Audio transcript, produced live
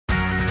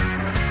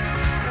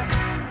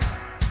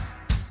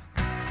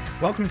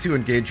Welcome to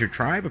Engage Your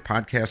Tribe, a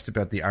podcast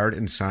about the art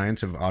and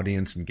science of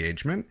audience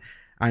engagement.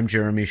 I'm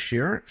Jeremy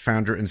Shear,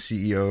 founder and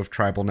CEO of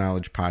Tribal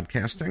Knowledge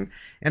Podcasting,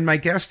 and my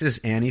guest is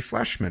Anne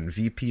Fleshman,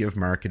 VP of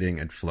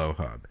Marketing at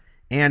FlowHub.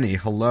 Annie,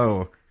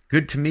 hello.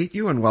 Good to meet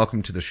you and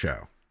welcome to the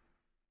show.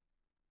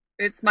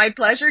 It's my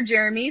pleasure,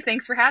 Jeremy.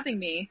 Thanks for having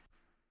me.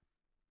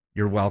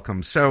 You're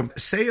welcome. So,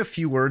 say a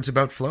few words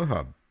about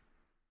FlowHub.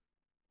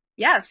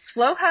 Yes,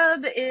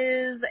 FlowHub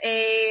is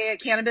a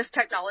cannabis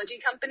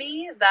technology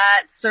company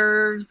that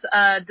serves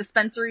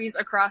dispensaries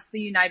across the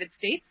United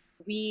States.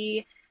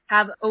 We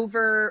have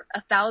over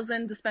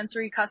 1,000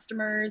 dispensary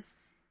customers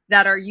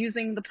that are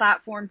using the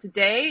platform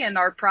today and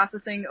are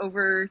processing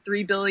over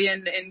 $3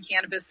 billion in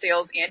cannabis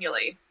sales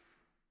annually.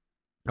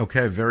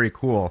 Okay, very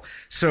cool.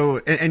 So,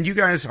 and you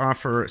guys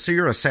offer, so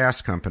you're a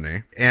SaaS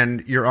company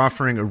and you're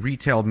offering a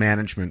retail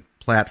management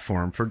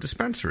platform for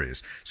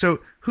dispensaries. So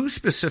who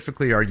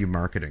specifically are you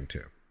marketing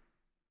to?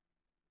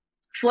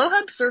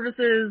 FlowHub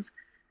services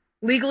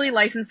legally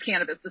licensed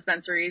cannabis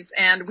dispensaries,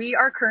 and we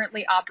are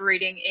currently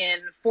operating in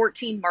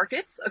 14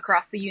 markets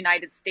across the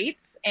United States,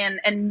 and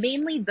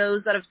mainly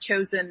those that have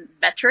chosen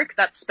Metric,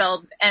 that's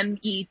spelled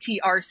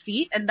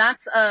METRC, and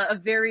that's a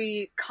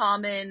very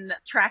common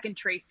track and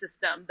trace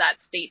system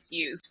that states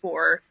use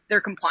for their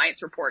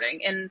compliance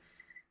reporting. And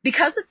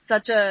because it's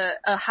such a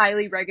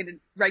highly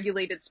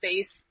regulated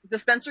space,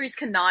 dispensaries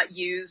cannot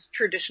use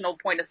traditional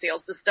point of sale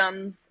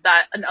systems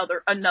that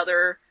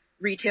another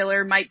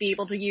retailer might be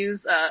able to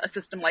use, a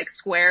system like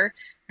Square.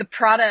 The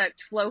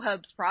product,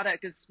 FlowHub's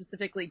product, is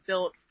specifically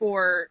built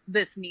for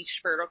this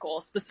niche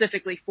vertical,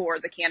 specifically for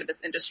the cannabis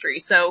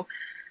industry. So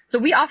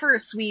we offer a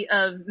suite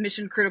of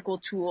mission critical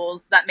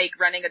tools that make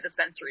running a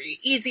dispensary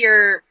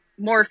easier,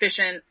 more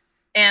efficient,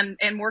 and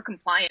more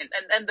compliant.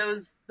 And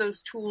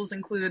those tools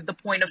include the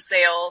point of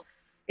sale,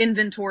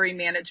 inventory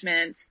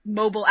management,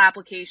 mobile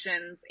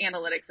applications,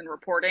 analytics, and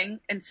reporting.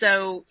 And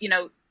so,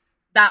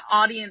 that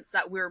audience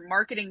that we're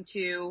marketing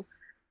to,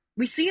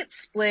 we see it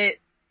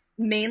split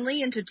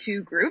mainly into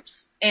two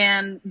groups.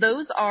 And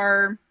those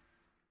are,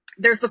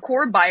 there's the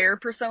core buyer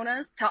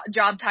personas.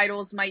 Job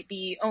titles might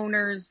be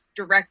owners,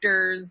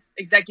 directors,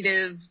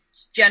 executives,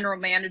 general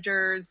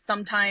managers,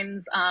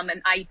 sometimes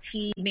an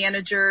IT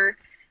manager.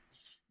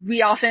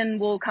 We often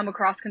will come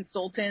across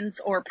consultants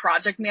or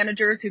project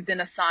managers who've been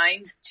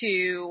assigned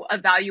to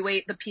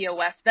evaluate the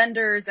POS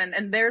vendors,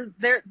 and they're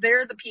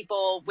the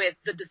people with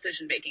the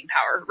decision-making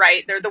power,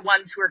 right? They're the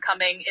ones who are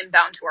coming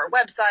inbound to our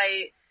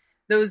website.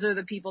 Those are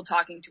the people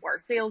talking to our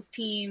sales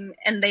team,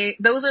 and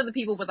those are the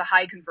people with a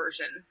high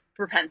conversion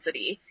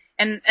propensity.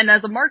 And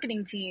as a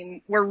marketing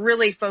team, we're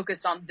really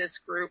focused on this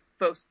group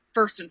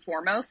first and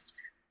foremost.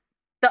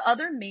 The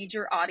other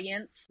major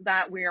audience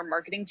that we are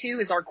marketing to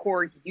is our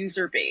core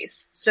user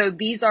base. So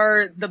these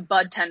are the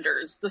bud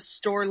tenders, the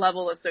store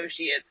level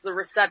associates, the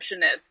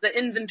receptionists, the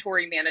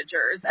inventory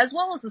managers, as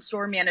well as the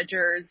store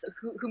managers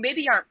who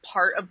maybe aren't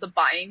part of the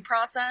buying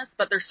process,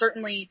 but they're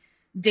certainly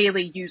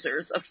daily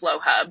users of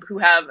FlowHub who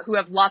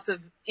have lots of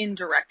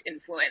indirect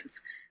influence.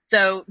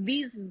 So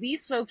these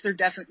folks are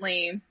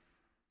definitely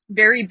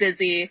very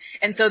busy,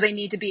 and so they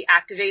need to be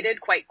activated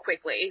quite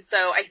quickly. So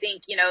I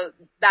think,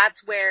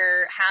 that's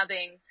where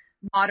having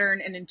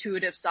modern and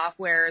intuitive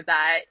software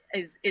that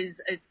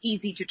is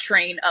easy to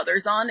train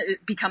others on,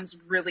 it becomes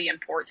really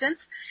important.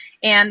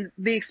 And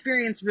the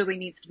experience really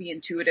needs to be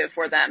intuitive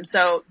for them.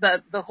 So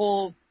the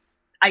whole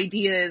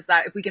idea is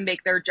that if we can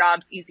make their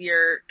jobs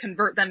easier,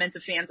 convert them into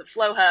fans of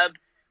FlowHub,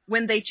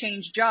 when they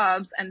change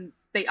jobs, and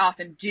they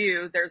often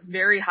do, there's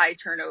very high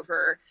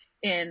turnover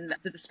in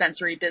the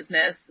dispensary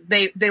business,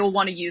 they will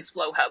want to use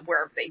FlowHub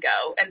wherever they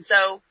go. And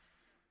so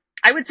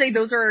I would say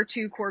those are our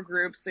two core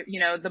groups,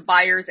 the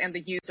buyers and the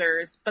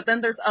users. But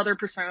then there's other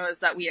personas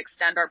that we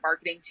extend our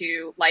marketing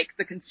to, like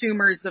the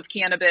consumers of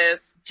cannabis,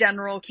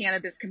 general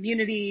cannabis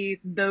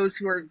community, those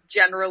who are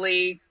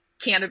generally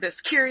cannabis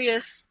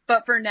curious.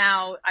 But for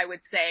now, I would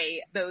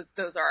say those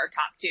are our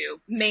top two,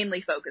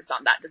 mainly focused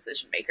on that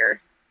decision maker.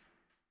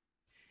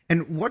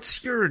 And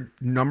what's your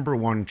number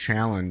one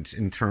challenge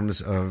in terms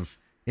of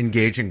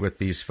engaging with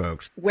these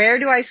folks? Where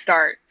do I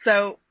start?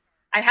 So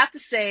I have to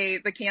say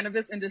the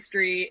cannabis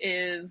industry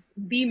is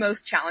the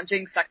most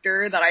challenging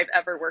sector that I've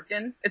ever worked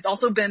in. It's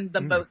also been the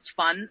most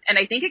fun. And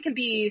I think it can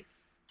be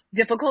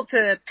difficult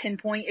to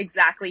pinpoint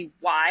exactly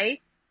why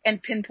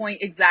and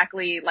pinpoint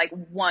exactly like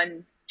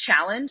one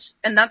challenge.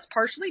 And that's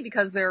partially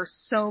because there are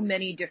so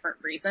many different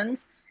reasons,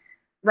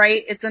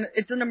 right? It's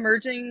an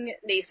emerging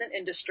nascent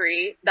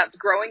industry that's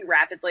growing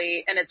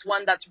rapidly, and it's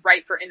one that's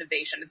ripe for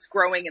innovation. It's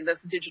growing in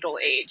this digital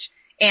age.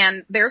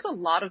 And there's a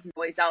lot of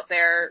noise out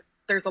there.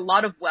 There's a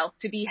lot of wealth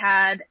to be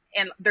had,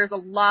 and there's a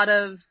lot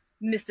of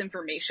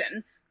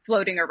misinformation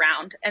floating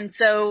around. And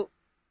so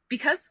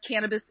because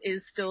cannabis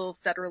is still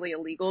federally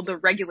illegal, the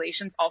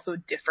regulations also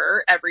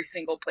differ every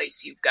single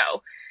place you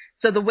go.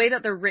 So the way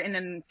that they're written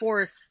and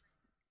enforced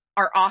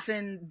are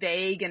often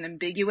vague and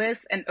ambiguous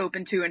and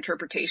open to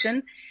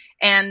interpretation,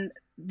 and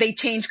they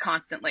change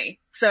constantly.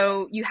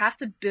 So you have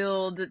to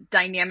build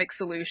dynamic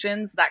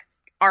solutions that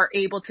are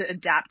able to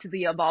adapt to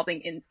the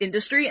evolving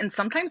industry. And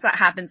sometimes that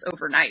happens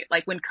overnight.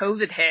 Like when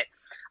COVID hit,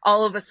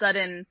 all of a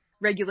sudden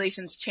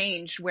regulations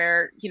changed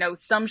where,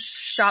 some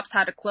shops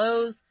had to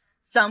close.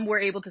 Some were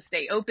able to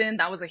stay open.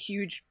 That was a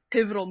huge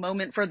pivotal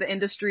moment for the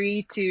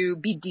industry to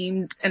be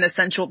deemed an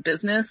essential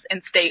business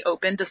and stay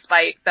open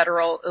despite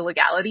federal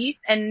illegality.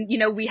 And,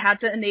 we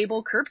had to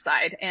enable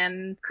curbside,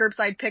 and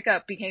curbside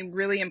pickup became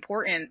really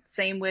important.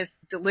 Same with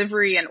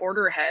delivery and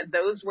order ahead.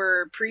 Those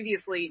were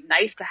previously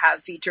nice to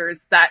have features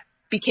that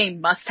became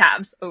must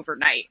haves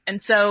overnight.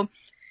 And so,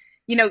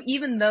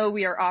 even though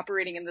we are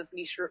operating in this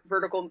niche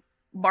vertical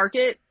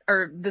market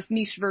or this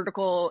niche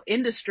vertical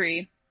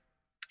industry,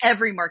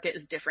 every market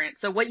is different.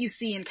 So what you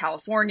see in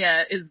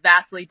California is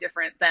vastly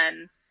different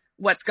than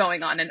what's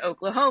going on in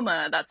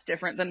Oklahoma. That's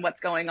different than what's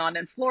going on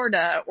in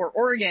Florida or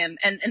Oregon.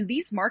 And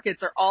these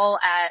markets are all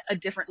at a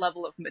different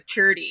level of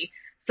maturity.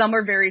 Some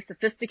are very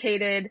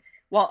sophisticated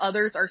while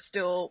others are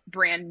still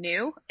brand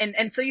new.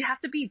 And so you have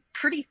to be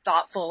pretty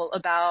thoughtful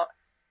about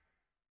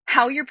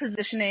how you're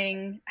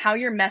positioning, how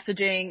you're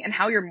messaging, and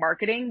how you're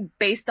marketing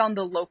based on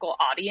the local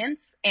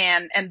audience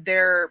and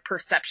their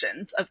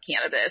perceptions of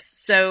cannabis.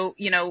 So,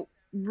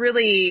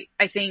 really,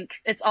 I think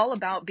it's all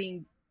about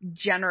being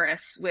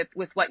generous with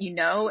what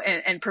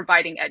and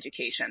providing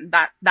education.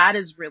 That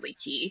is really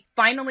key.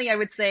 Finally, I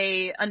would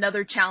say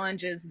another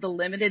challenge is the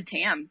limited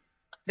TAM.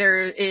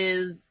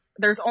 There's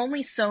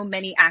only so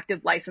many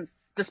active licensed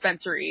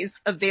dispensaries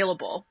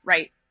available,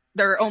 right?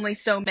 There are only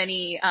so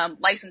many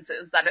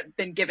licenses that have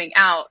been giving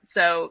out.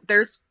 So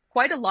there's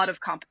quite a lot of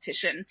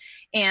competition,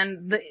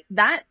 and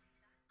that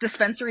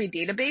dispensary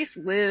database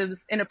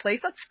lives in a place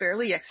that's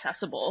fairly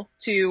accessible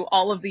to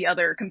all of the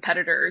other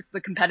competitors, the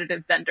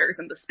competitive vendors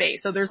in the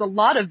space. So there's a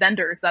lot of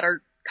vendors that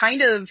are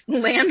kind of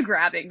land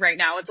grabbing right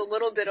now. It's a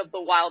little bit of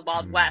the wild,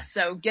 wild west.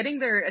 So getting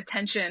their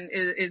attention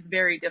is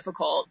very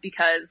difficult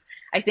because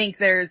I think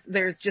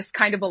there's just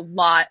kind of a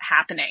lot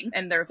happening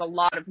and there's a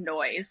lot of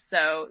noise.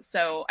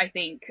 So I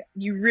think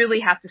you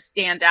really have to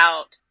stand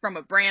out from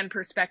a brand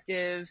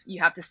perspective.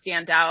 You have to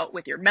stand out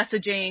with your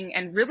messaging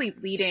and really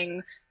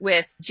leading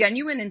with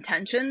genuine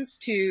intentions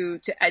to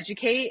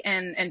educate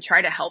and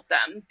try to help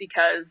them,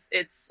 because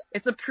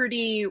it's a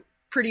pretty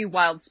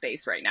wild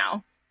space right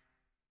now.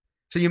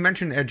 So you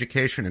mentioned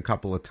education a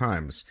couple of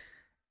times.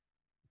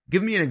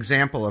 Give me an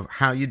example of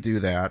how you do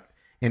that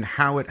and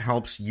how it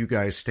helps you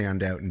guys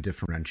stand out and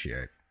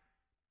differentiate.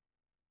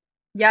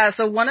 Yeah,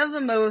 so one of the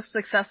most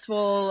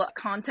successful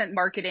content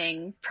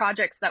marketing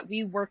projects that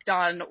we worked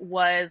on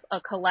was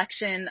a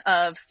collection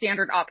of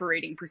standard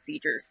operating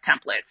procedures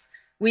templates.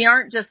 We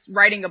aren't just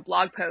writing a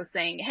blog post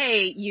saying,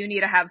 hey, you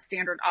need to have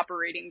standard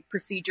operating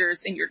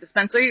procedures in your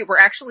dispensary. We're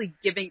actually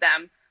giving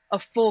them a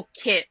full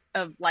kit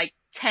of like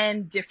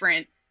 10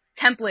 different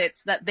templates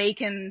that they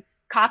can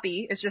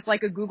copy. It's just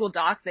like a Google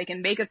Doc. They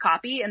can make a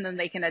copy and then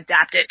they can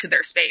adapt it to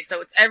their space.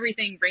 So it's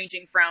everything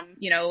ranging from,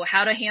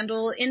 how to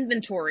handle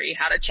inventory,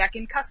 how to check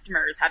in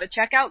customers, how to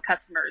check out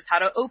customers, how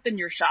to open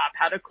your shop,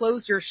 how to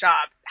close your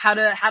shop, how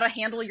to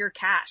handle your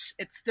cash.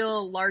 It's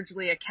still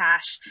largely a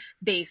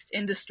cash-based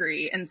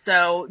industry. And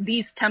so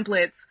these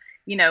templates,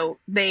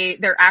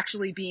 they're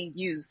actually being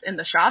used in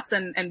the shops,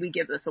 and we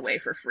give this away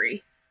for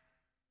free.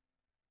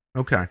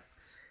 Okay.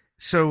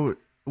 So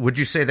would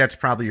you say that's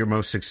probably your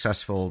most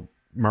successful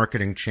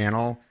marketing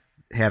channel,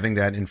 having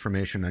that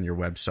information on your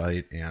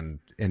website and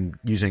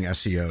using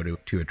SEO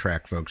to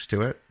attract folks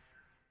to it?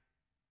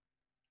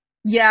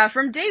 Yeah,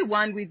 from day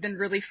one, we've been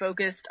really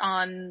focused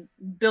on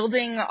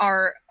building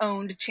our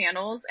owned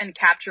channels and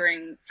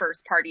capturing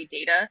first-party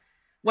data.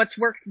 What's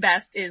worked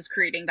best is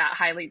creating that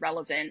highly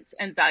relevant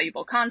and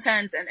valuable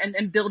content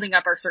and building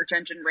up our search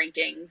engine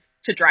rankings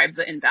to drive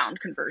the inbound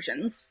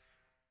conversions.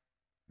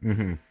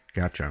 Mm-hmm.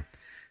 Gotcha.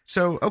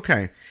 So,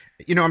 okay.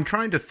 I'm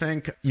trying to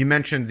think, you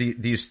mentioned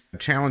these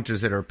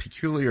challenges that are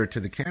peculiar to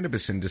the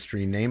cannabis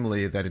industry,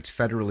 namely that it's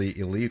federally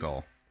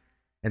illegal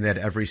and that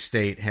every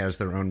state has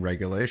their own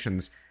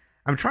regulations.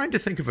 I'm trying to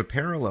think of a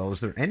parallel.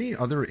 Is there any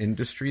other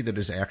industry that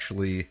is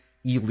actually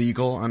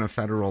illegal on a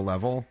federal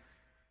level?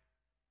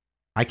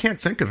 I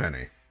can't think of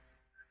any.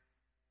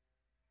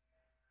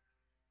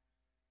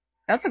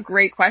 That's a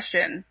great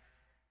question.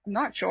 I'm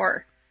not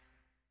sure.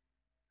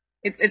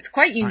 It's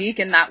quite unique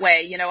in that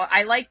way.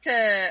 I like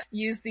to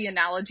use the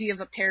analogy of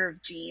a pair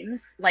of jeans.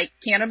 Like,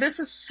 cannabis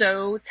is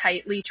so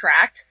tightly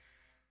tracked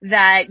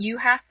that you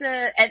have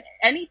to,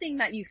 anything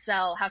that you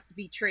sell has to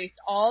be traced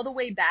all the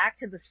way back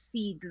to the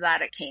seed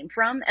that it came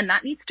from. And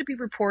that needs to be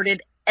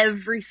reported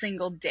every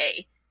single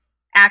day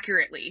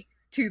accurately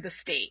to the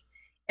state.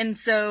 And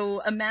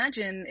so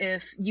imagine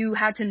if you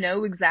had to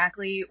know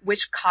exactly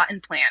which cotton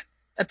plant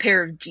a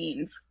pair of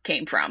jeans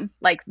came from.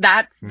 Like,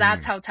 that's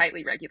how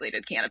tightly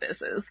regulated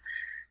cannabis is.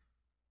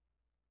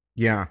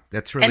 Yeah,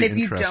 that's really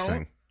interesting. And if you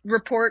don't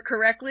report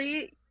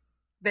correctly,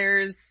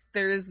 there's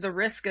the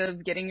risk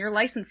of getting your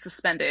license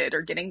suspended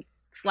or getting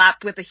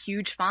slapped with a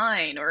huge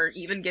fine or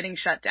even getting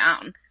shut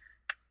down.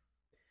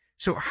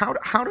 So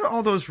how do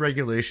all those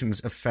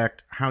regulations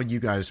affect how you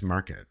guys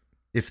market,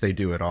 if they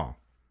do at all?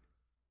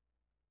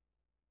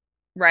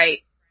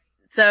 Right.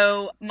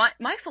 So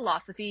my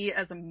philosophy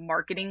as a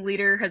marketing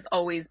leader has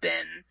always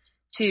been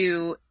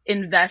to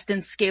invest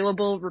in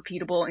scalable,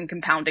 repeatable, and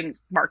compounding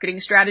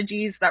marketing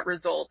strategies that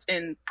result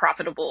in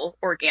profitable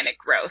organic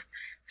growth.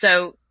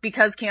 So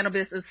because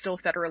cannabis is still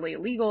federally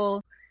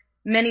illegal,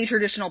 many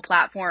traditional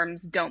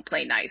platforms don't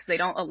play nice. They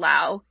don't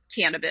allow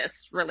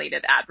cannabis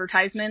related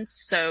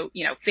advertisements. So,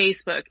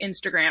 Facebook,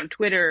 Instagram,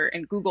 Twitter,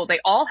 and Google, they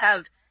all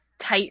have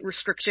tight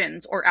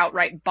restrictions or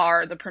outright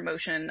bar the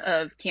promotion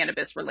of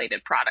cannabis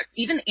related products,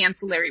 even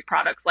ancillary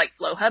products like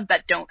FlowHub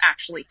that don't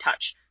actually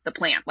touch the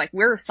plant. Like,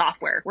 we're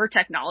software, we're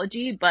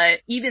technology, but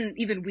even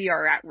we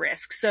are at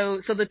risk. So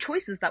the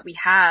choices that we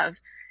have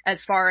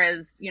as far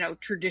as,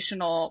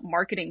 traditional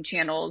marketing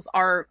channels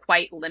are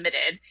quite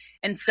limited.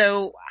 And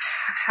so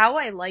how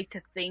I like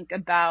to think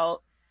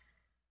about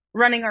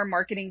running our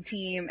marketing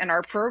team and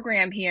our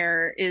program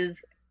here is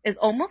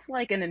almost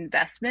like an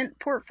investment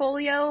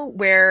portfolio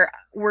where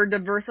we're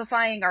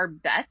diversifying our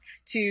bets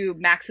to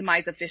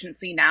maximize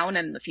efficiency now and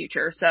in the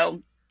future.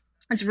 So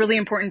it's really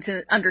important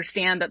to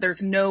understand that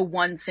there's no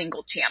one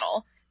single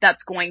channel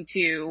that's going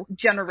to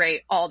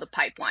generate all the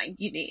pipeline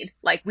you need.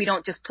 Like, we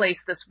don't just place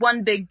this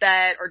one big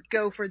bet or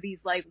go for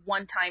these like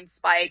one-time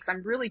spikes.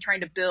 I'm really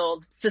trying to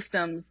build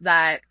systems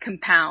that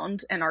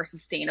compound and are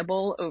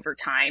sustainable over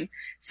time.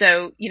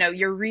 So,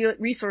 your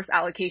resource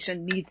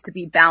allocation needs to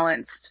be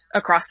balanced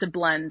across the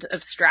blend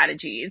of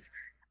strategies.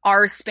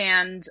 Ours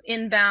spanned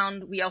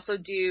inbound. We also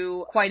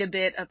do quite a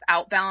bit of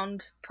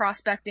outbound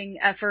prospecting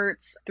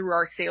efforts through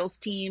our sales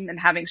team and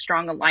having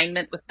strong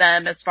alignment with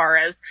them as far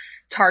as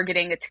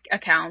targeting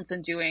accounts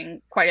and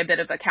doing quite a bit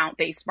of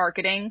account-based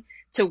marketing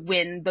to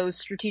win those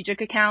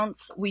strategic accounts.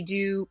 We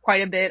do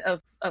quite a bit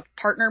of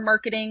partner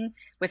marketing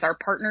with our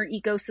partner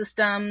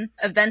ecosystem.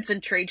 Events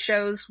and trade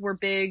shows were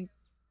big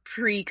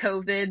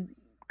pre-COVID,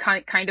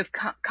 kind of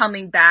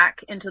coming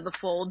back into the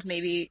fold,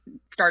 maybe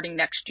starting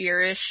next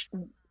year-ish.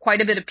 Quite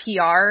a bit of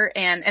PR,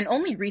 and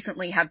only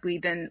recently have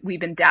we've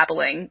been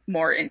dabbling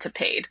more into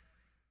paid.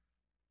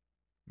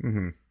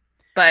 Mm-hmm.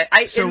 But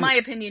in my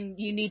opinion,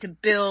 you need to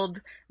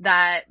build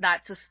that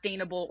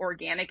sustainable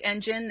organic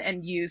engine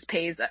and use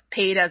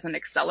paid as an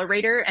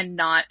accelerator and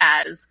not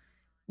as,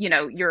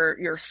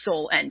 your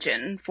sole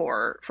engine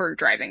for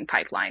driving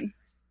pipeline.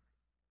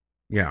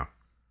 Yeah.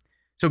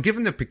 So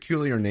given the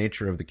peculiar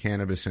nature of the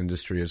cannabis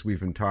industry, as we've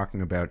been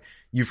talking about,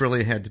 you've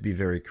really had to be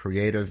very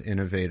creative,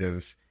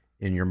 innovative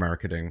in your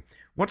marketing.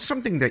 What's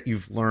something that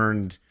you've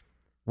learned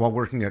while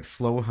working at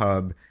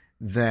FlowHub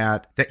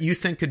that you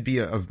think could be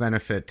of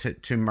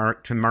benefit to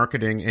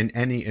marketing in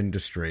any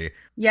industry?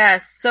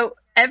 Yes. So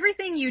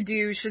everything you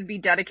do should be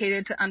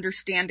dedicated to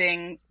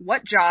understanding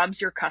what jobs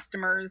your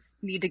customers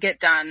need to get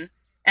done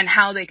and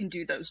how they can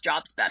do those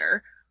jobs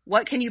better.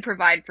 What can you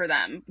provide for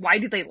them? Why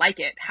do they like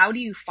it? How do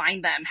you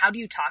find them? How do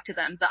you talk to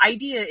them? The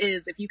idea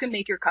is, if you can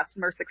make your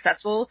customers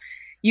successful,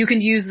 you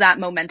can use that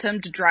momentum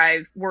to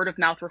drive word of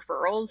mouth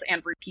referrals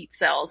and repeat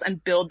sales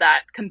and build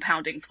that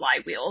compounding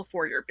flywheel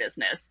for your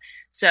business.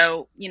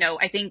 So,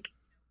 I think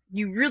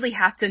you really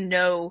have to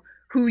know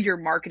who you're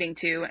marketing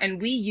to.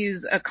 And we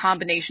use a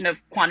combination of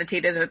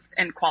quantitative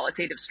and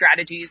qualitative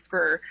strategies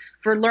for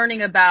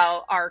learning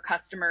about our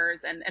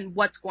customers and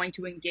what's going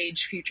to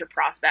engage future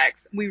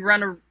prospects. We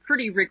run a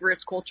pretty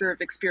rigorous culture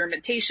of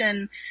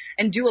experimentation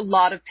and do a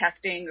lot of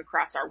testing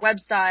across our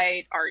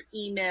website, our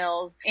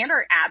emails, and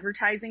our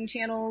advertising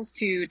channels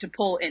to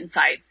pull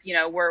insights.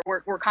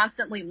 We're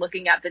constantly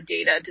looking at the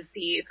data to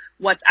see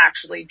what's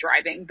actually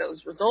driving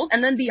those results.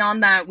 And then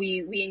beyond that, we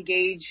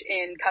engage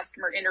in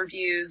customer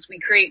interviews. We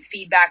create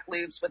feedback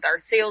loops with our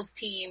sales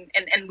team,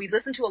 and we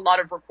listen to a lot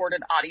of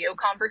recorded audio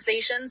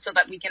conversations so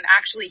that we can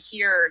actually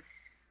hear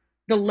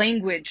the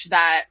language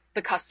that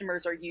the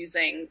customers are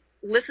using,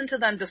 listen to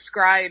them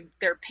describe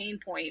their pain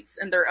points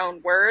in their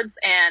own words,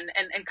 and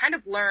kind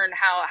of learn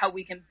how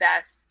we can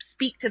best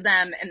speak to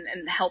them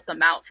and help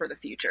them out for the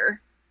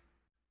future.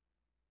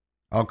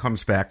 All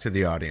comes back to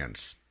the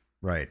audience.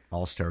 Right.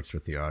 All starts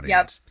with the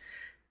audience.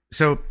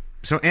 Yep.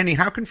 So Annie,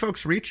 how can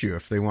folks reach you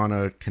if they want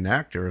to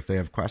connect or if they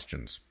have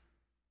questions?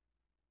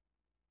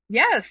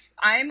 Yes,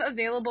 I'm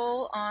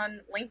available on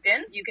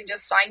LinkedIn. You can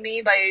just find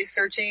me by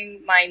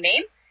searching my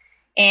name,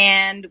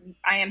 and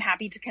I am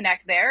happy to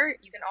connect there.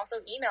 You can also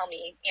email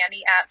me,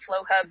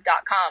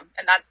 Annie@flowhub.com,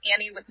 and that's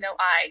Annie with no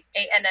I,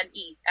 ANNE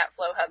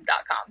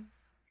 @flowhub.com.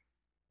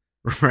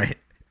 Right.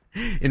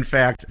 In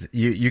fact,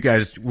 you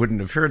guys wouldn't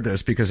have heard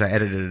this because I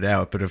edited it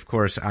out, but of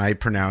course I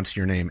pronounced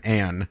your name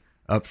Anne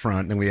up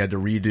front, and we had to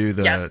redo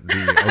the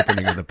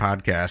opening of the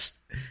podcast.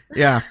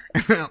 Yeah,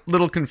 a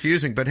little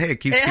confusing, but hey, it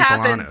keeps people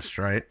honest,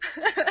 right?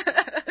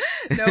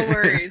 No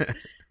worries.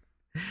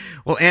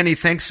 Well, Annie,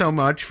 thanks so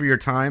much for your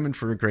time and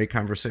for a great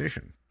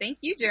conversation. Thank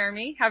you,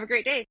 Jeremy. Have a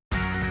great day.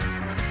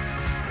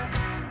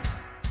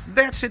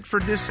 That's it for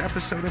this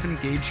episode of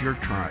Engage Your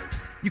Tribe.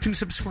 You can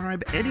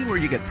subscribe anywhere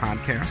you get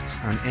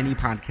podcasts on any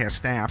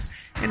podcast app.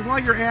 And while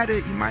you're at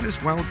it, you might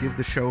as well give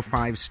the show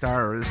 5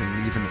 stars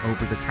and leave an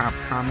over-the-top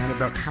comment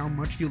about how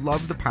much you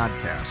love the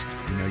podcast.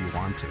 You know you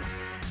want to.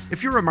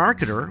 If you're a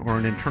marketer or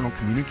an internal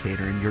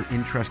communicator and you're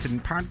interested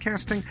in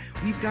podcasting,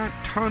 we've got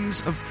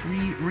tons of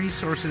free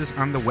resources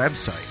on the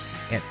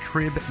website at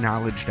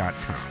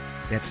tribknowledge.com.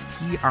 That's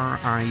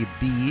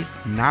TRIB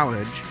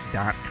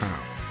knowledge.com.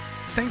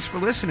 Thanks for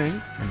listening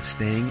and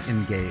staying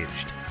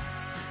engaged.